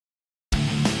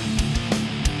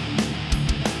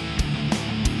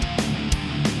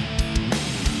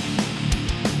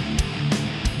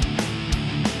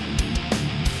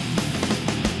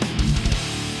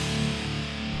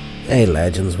Hey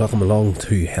legends, welcome along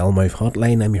to Hellmouth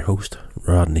Hotline. I'm your host,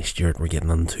 Rodney Stewart. We're getting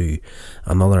into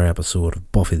another episode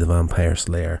of Buffy the Vampire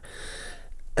Slayer.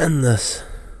 In this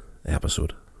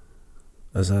episode,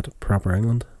 is that proper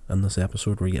England? In this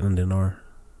episode, we're getting into our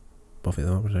Buffy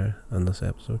the Vampire Slayer. In this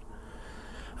episode,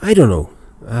 I don't know.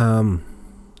 I'm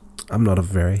not a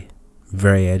very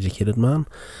educated man,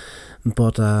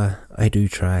 but I do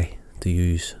try to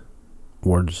use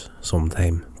words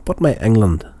sometime. But my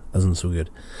England isn't so good.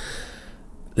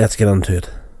 Let's get into it.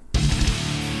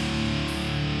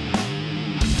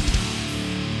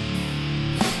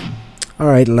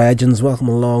 Alright legends, welcome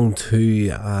along to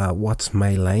What's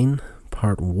My Line,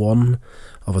 part 1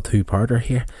 of a two-parter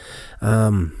here.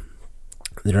 The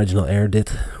original air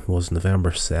date was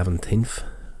November 17th,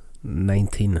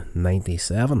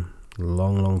 1997.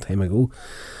 Long time ago.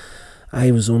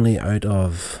 I was only out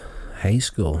of high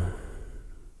school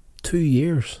 2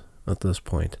 years at this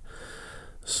point.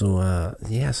 So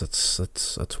yes,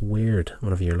 it's weird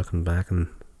whenever you're looking back on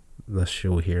this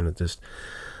show here, and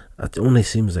it only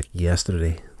seems like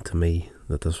yesterday to me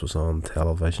that this was on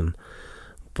television.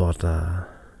 But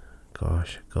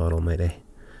gosh, God Almighty,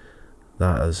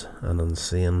 that is an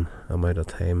insane amount of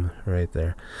time right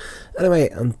there. Anyway,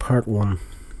 in part 1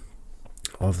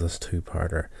 of this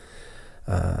two-parter,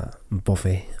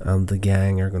 Buffy and the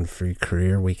gang are going through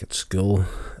career week at school,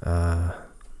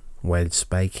 while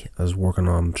Spike is working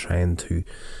on trying to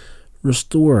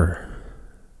restore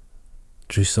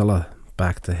Drusilla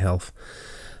back to health.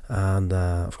 And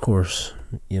of course,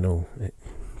 you know,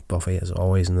 Buffy is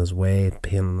always in his way,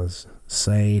 pain in his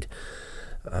side,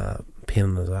 pain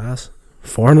in his ass,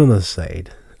 thorn in his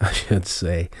side, I should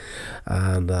say.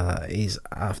 And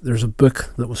there's a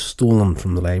book that was stolen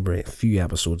from the library a few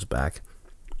episodes back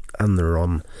in the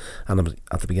run, and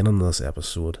at the beginning of this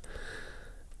episode,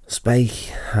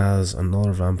 Spike has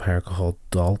another vampire called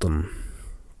Dalton,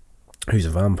 who's a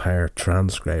vampire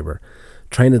transcriber,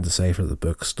 trying to decipher the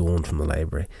book stolen from the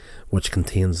library, which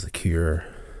contains the cure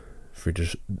for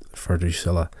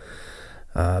Drusilla.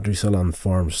 Drusilla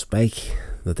informs Spike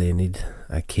that they need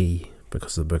a key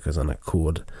because the book is in a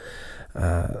code.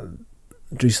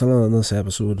 Drusilla in this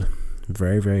episode,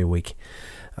 very weak,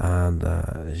 and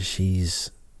she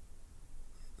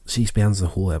spends the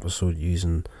whole episode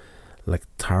using like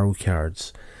tarot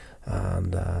cards,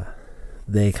 and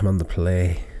they come into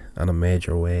play in a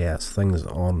major way as things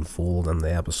unfold in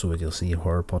the episode. You'll see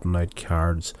her putting out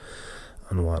cards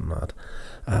and whatnot,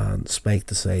 and Spike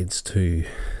decides to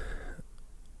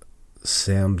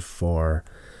send for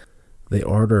the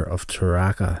Order of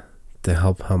Taraka to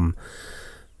help him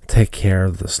take care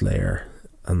of the Slayer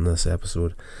in this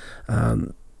episode.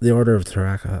 And the Order of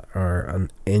Taraka are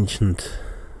an ancient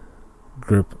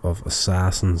group of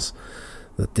assassins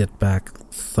that date back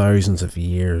thousands of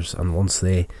years, and once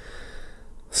they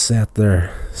set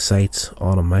their sights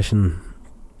on a mission,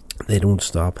 they don't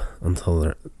stop until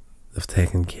they've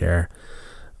taken care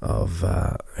of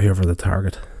whoever the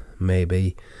target may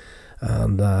be.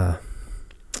 And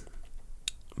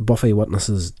Buffy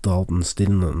witnesses Dalton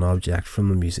stealing an object from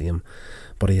the museum,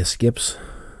 but he escapes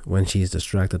when she's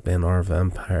distracted by another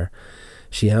vampire.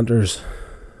 She enters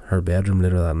her bedroom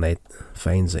later that night,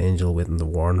 finds Angel waiting to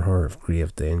warn her of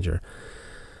grave danger.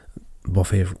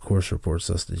 Buffy, of course, reports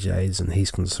this to Giles, and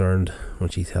he's concerned when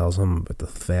she tells him about the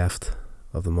theft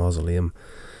of the mausoleum.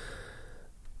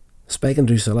 Spike and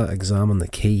Drusilla examine the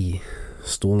key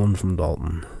stolen from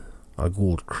Dalton, a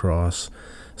gold cross.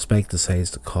 Spike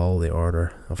decides to call the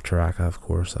Order of Taraka, of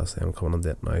course, that's them coming on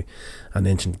it now, an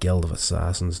ancient guild of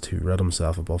assassins, to rid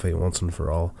himself of Buffy once and for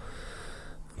all.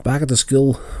 Back at the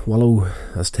school, Willow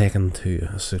is taken to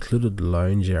a secluded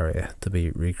lounge area to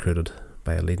be recruited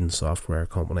by a leading software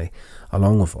company,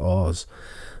 along with Oz.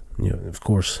 You know, of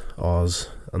course, Oz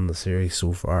in the series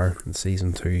so far in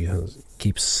season 2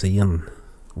 keeps seeing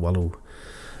Willow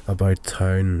about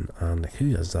town, and like,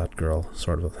 who is that girl,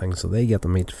 sort of a thing. So they get to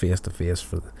meet face to face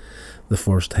for the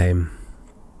first time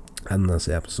in this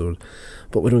episode,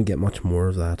 but we don't get much more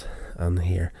of that in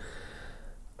here.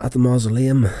 At the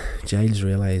mausoleum, Giles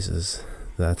realises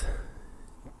that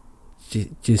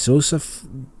Joseph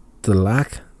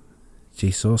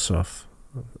Joseph,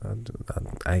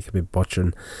 I could be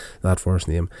butchering that first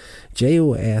name,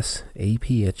 Josephus,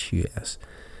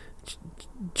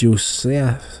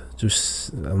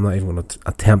 Joseph, I'm not even going to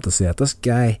attempt to say it. This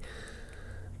guy,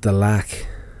 Delac,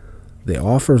 the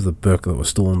author of the book that was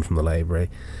stolen from the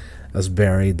library, is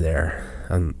buried there,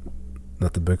 and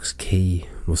that the book's key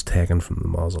was taken from the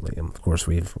mausoleum. Of course,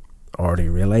 we've already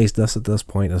realised this at this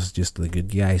point. This is just the good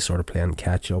guy sort of playing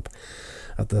catch up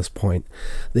at this point.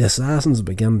 The assassins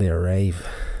begin to arrive.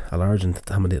 A large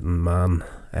intimidating man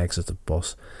exits the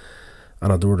bus,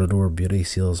 and a door-to-door beauty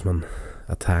salesman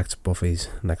attacks Buffy's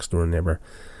next-door neighbour,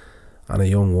 and a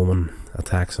young woman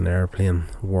attacks an airplane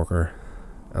worker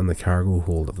in the cargo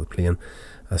hold of the plane,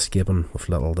 escaping with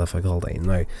little difficulty.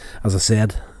 Now, as I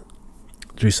said,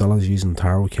 Drusilla's using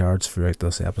tarot cards throughout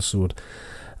this episode,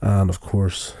 and of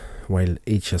course, while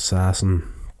each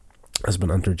assassin has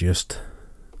been introduced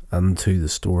into the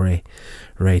story,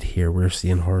 right here we're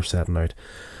seeing her setting out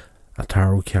a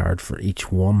tarot card for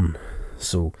each one.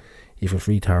 So you've got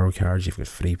 3 tarot cards, you've got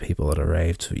 3 people that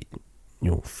arrived. So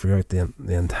throughout the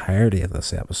entirety of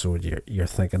this episode, you're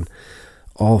thinking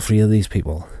all 3 of these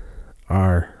people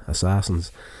are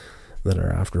assassins that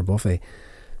are after Buffy.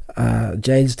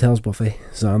 Giles tells Buffy,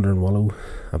 Xander and Willow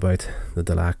about the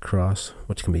Delac cross,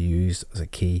 which can be used as a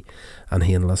key, and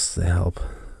he enlists the help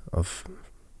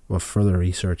with further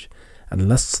research.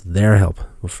 Enlists their help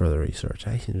with further research.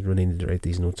 I really need to write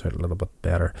these notes out a little bit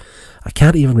better. I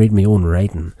can't even read my own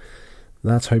writing.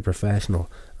 That's how professional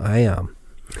I am.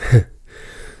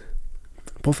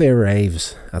 Buffy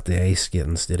arrives at the ice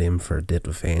skating stadium for a date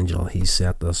with Angel. He's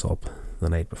set this up the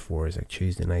night before. He's like,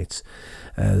 Tuesday nights,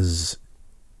 as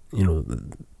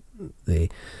the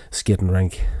skating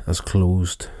rink is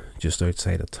closed just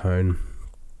outside of town,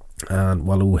 and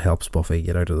Willow helps Buffy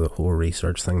get out of the whole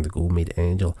research thing to go meet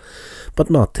Angel, but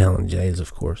not telling Giles,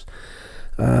 of course.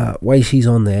 While she's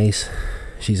on the ice,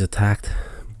 she's attacked,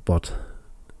 but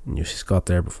she's got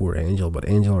there before Angel, but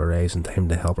Angel arrives in time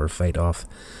to help her fight off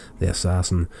the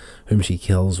assassin, whom she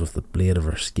kills with the blade of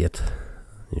her skate.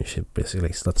 She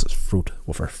basically slits his throat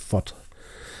with her foot,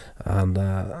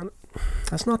 and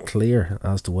it's not clear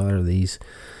as to whether these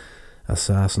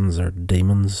assassins are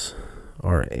demons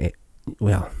or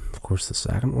well, of course the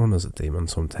second one is a demon,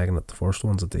 so I'm taking it the first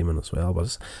one's a demon as well,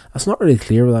 but it's not really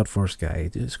clear with that first guy.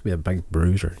 This could be a big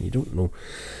bruiser, you don't know,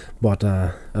 but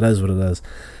it is what it is.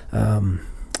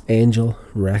 Angel,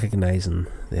 recognising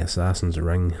the assassin's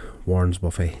ring, warns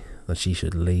Buffy that she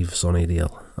should leave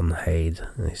Sunnydale and hide,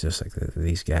 and he's just like,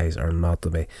 these guys are not to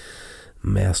be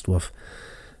messed with.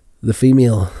 The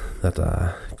female that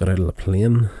got out of the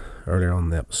plane earlier on in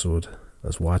the episode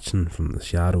is watching from the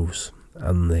shadows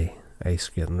in the ice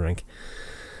skating rink.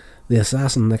 The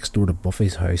assassin next door to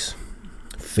Buffy's house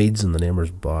feeds on the neighbour's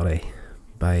body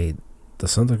by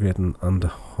disintegrating into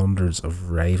hundreds of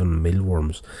writhing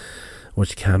mealworms,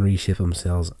 which can reshape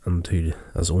themselves into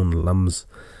his own limbs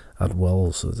at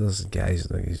will. So this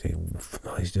guy's like,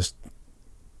 he's just,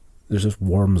 there's just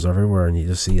worms everywhere, and you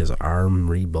just see his arm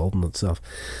rebuilding itself.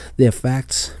 The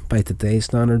effects, by today's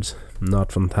standards,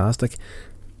 not fantastic,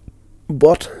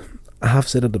 but I have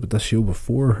said it about this show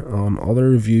before on other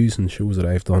reviews and shows that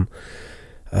I've done.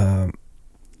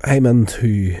 I'm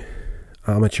into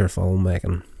amateur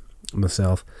filmmaking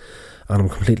myself, and I'm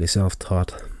completely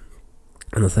self-taught.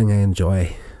 And the thing I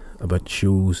enjoy about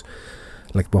shows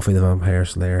like Buffy the Vampire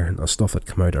Slayer and the stuff that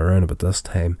came out around about this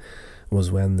time was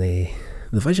when the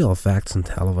visual effects in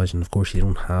television, of course you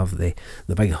don't have the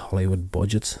big Hollywood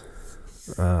budgets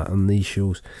in these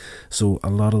shows, so a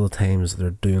lot of the times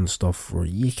they're doing stuff where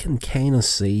you can kind of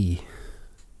see,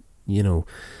 you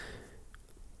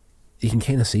can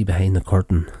kind of see behind the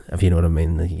curtain, if you know what I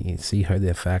mean. You can see how the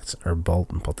effects are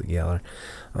built and put together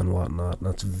and whatnot, and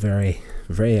that's very,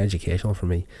 very educational for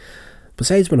me.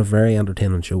 Besides being a very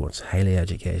entertaining show, it's highly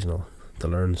educational to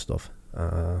learn stuff.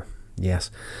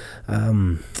 Yes.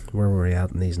 Where were we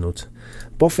at in these notes?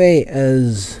 Buffy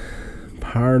is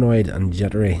paranoid and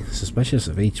jittery, suspicious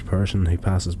of each person who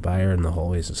passes by her in the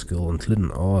hallways of school,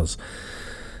 including Oz.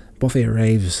 Buffy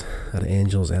arrives at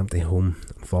Angel's empty home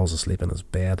and falls asleep in his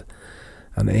bed.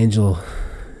 And Angel,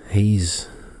 he's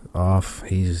off.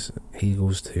 He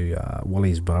goes to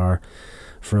Wally's bar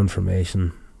for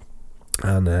information,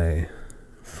 and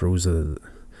throws the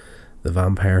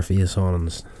vampire face on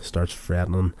and starts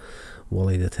threatening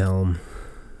Wally to tell him,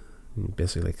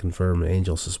 basically confirm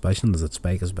Angel's suspicions that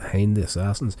Spike is behind the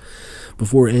assassins.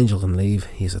 Before Angel can leave,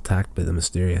 he's attacked by the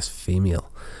mysterious female.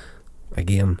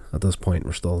 Again, at this point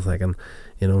we're still thinking,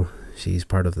 she's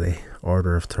part of the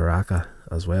Order of Taraka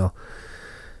as well.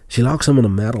 She locks him in a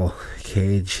metal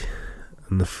cage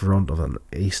in the front of an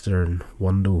eastern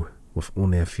window with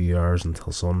only a few hours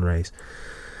until sunrise.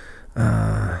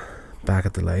 Back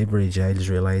at the library, Giles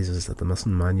realises that the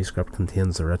missing manuscript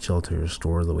contains the ritual to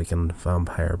restore the weakened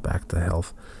vampire back to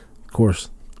health. Of course,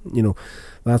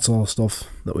 that's all stuff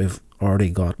that we've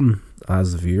already gotten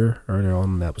as the viewer earlier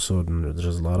on in the episode, and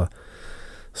there's a lot of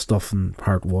stuff in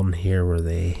part 1 here where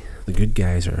the good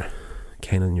guys are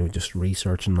kind of just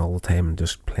researching all the time and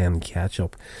just playing catch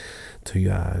up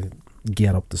to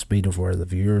get up to speed of where the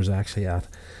viewer's actually at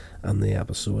in the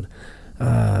episode.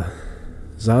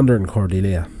 Xander and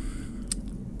Cordelia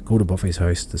go to Buffy's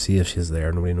house to see if she's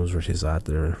there. Nobody knows where she's at.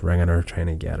 They're ringing her, trying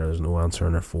to get her. There's no answer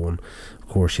on her phone. Of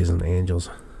course, she's in Angel's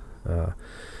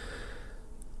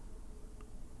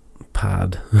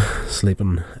pad,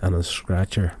 sleeping in a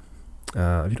scratcher.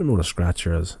 If you don't know what a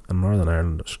scratcher is, in Northern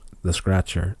Ireland, the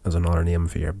scratcher is another name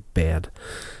for your bed.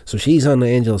 So she's on the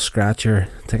Angel's scratcher,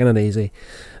 taking it easy,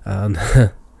 and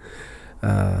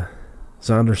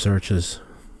Xander searches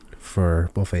for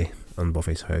Buffy in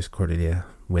Buffy's house. Cordelia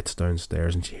waits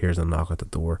downstairs and she hears a knock at the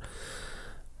door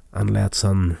and lets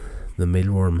in the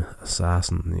mealworm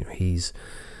assassin. He's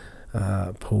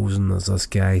posing as this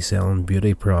guy selling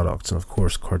beauty products, and of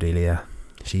course Cordelia,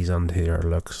 she's into her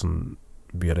looks and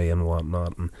beauty and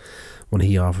whatnot, and when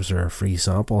he offers her a free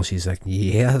sample, she's like,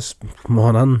 yes, come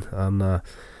on in, and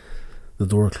the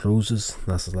door closes.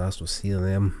 That's the last we see of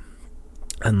them.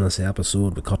 In this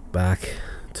episode, we cut back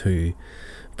to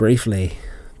briefly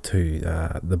to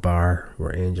the bar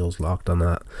where Angel's locked in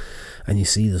at, and you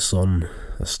see the sun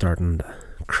is starting to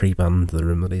creep into the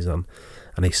room that he's in,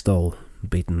 and he's still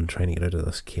beaten, trying to get out of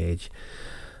this cage.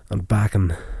 And back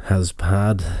in his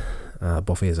pad,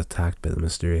 Buffy is attacked by the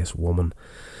mysterious woman.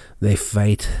 They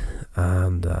fight,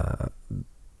 and the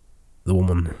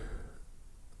woman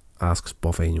asks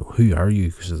Buffy, who are you?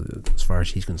 Because as far as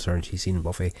she's concerned, she's seen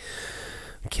Buffy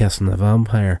kissing a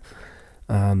vampire.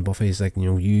 And Buffy's like,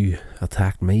 you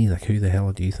attacked me, like, who the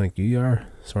hell do you think you are?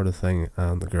 Sort of thing.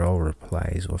 And the girl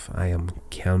replies with, I am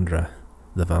Kendra,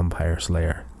 the Vampire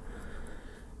Slayer.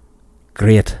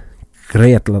 Great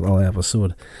little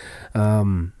episode.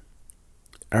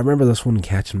 I remember this one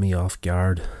catching me off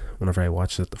guard whenever I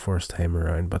watched it the first time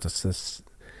around, but it's this,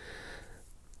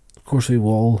 of course we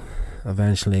will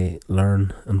eventually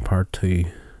learn in part 2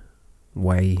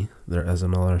 why there is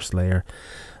another Slayer.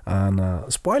 And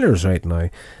spoilers right now,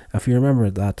 if you remember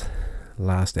that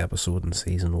last episode in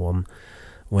season 1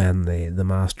 when the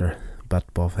Master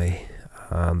bit Buffy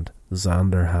and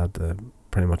Xander had to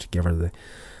pretty much give her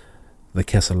the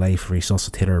kiss of life,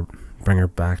 resuscitate her, bring her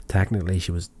back. Technically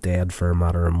she was dead for a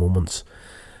matter of moments,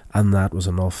 and that was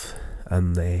enough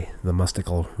in the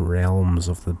mystical realms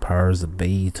of the powers that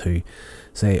be to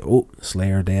say, oh,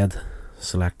 Slayer dead,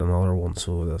 select another one.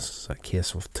 So this is a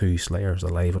case of 2 Slayers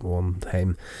alive at one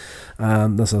time,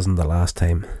 and this isn't the last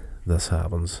time this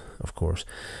happens, of course,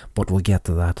 but we'll get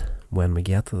to that when we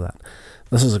get to that.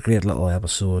 This is a great little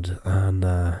episode, and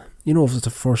if it's the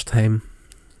first time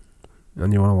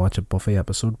and you want to watch a Buffy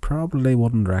episode, probably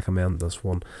wouldn't recommend this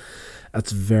one.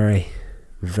 It's very,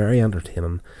 very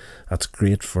entertaining. It's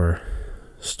great for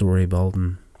story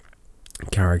building,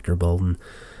 character building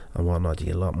and whatnot. You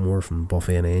get a lot more from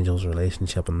Buffy and Angel's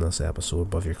relationship in this episode,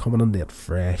 but if you're coming into it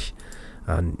fresh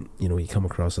and you come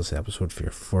across this episode for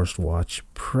your first watch,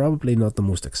 probably not the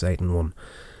most exciting one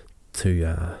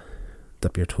to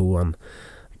dip your toe in,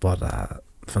 but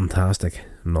fantastic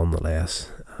nonetheless.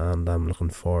 And I'm looking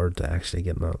forward to actually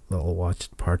getting a little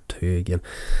watch part 2 again.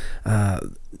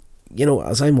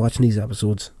 As I'm watching these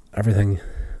episodes, everything,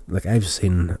 like, I've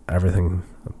seen everything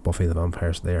Buffy the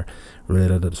Vampire Slayer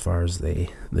related as far as the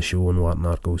show and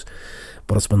whatnot goes,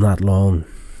 but it's been that long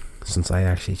since I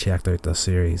actually checked out this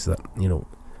series that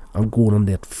I'm going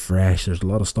into it fresh. There's a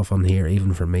lot of stuff on here,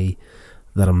 even for me,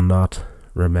 that I'm not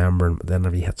remembering, but then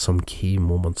if you hit some key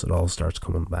moments, it all starts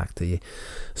coming back to you.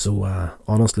 So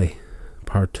honestly,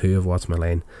 part 2 of What's My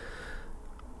Line,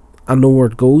 I know where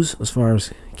it goes as far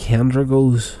as Kendra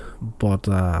goes, but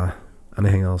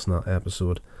anything else in that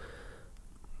episode,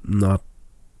 not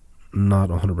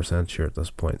 100% sure at this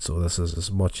point. So this is as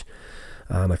much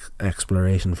an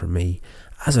exploration for me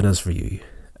as it is for you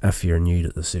if you're new to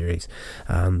the series,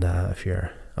 and if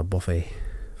you're a Buffy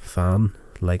fan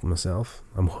like myself,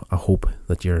 I hope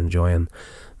that you're enjoying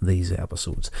these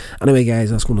episodes. Anyway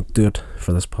guys, that's going to do it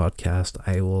for this podcast.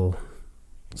 I will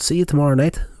see you tomorrow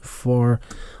night for,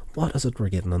 what is it we're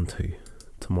getting into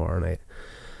tomorrow night?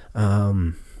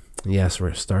 Yes,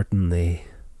 we're starting the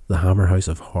Hammer House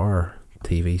of Horror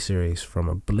TV series from,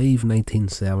 I believe,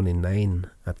 1979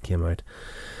 it came out,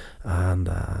 and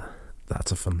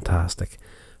that's a fantastic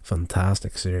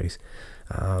series.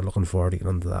 Looking forward to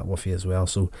getting into that with you as well.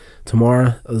 So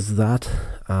tomorrow is that,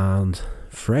 and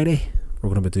Friday we're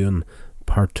going to be doing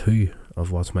part 2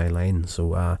 of What's My Line.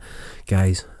 So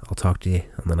guys, I'll talk to you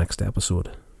in the next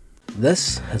episode.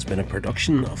 This has been a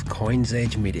production of Coins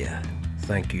Age Media.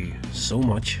 Thank you so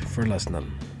much for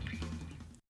listening.